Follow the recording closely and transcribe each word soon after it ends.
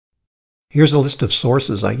Here's a list of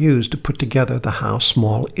sources I used to put together the How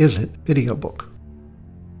Small Is It video book.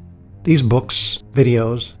 These books,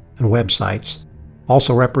 videos, and websites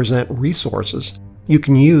also represent resources you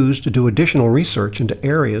can use to do additional research into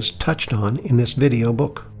areas touched on in this video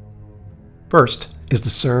book. First is the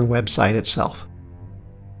CERN website itself.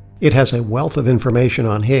 It has a wealth of information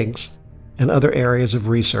on Higgs and other areas of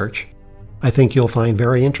research I think you'll find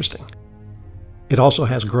very interesting. It also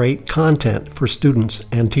has great content for students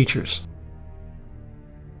and teachers.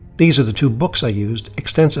 These are the two books I used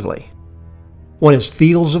extensively. One is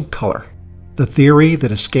Fields of Color: The Theory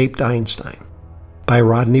That Escaped Einstein by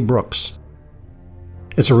Rodney Brooks.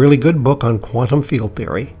 It's a really good book on quantum field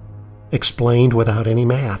theory, explained without any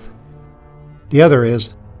math. The other is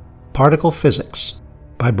Particle Physics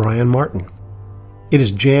by Brian Martin. It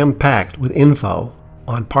is jam-packed with info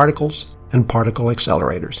on particles and particle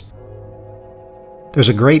accelerators. There's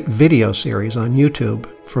a great video series on YouTube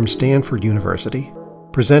from Stanford University,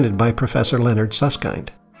 presented by Professor Leonard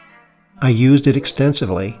Susskind. I used it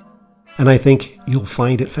extensively, and I think you'll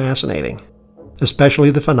find it fascinating, especially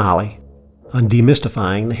the finale on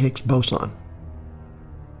demystifying the Higgs boson.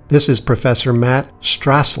 This is Professor Matt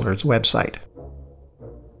Strassler's website.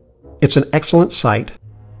 It's an excellent site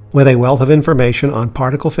with a wealth of information on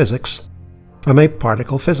particle physics from a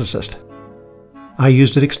particle physicist. I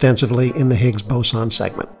used it extensively in the Higgs boson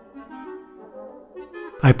segment.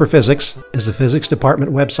 Hyperphysics is the physics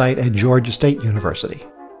department website at Georgia State University.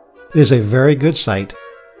 It is a very good site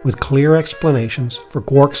with clear explanations for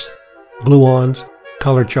quarks, gluons,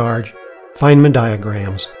 color charge, Feynman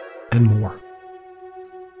diagrams, and more.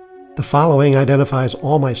 The following identifies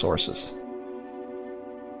all my sources.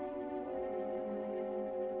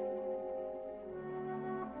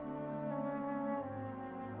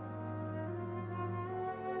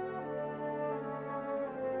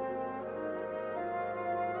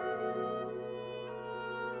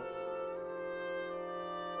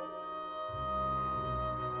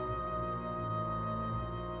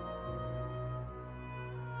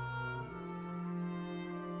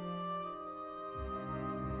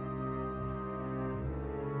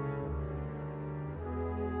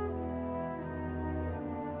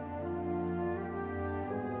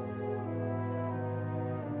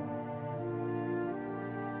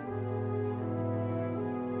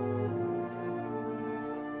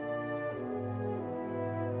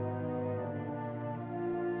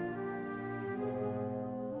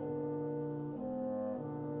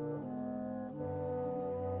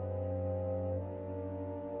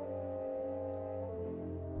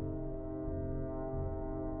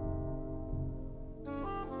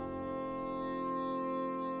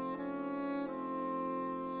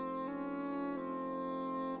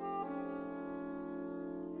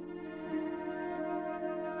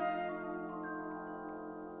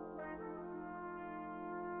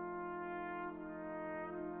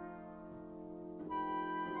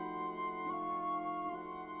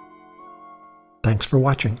 Thanks for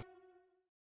watching.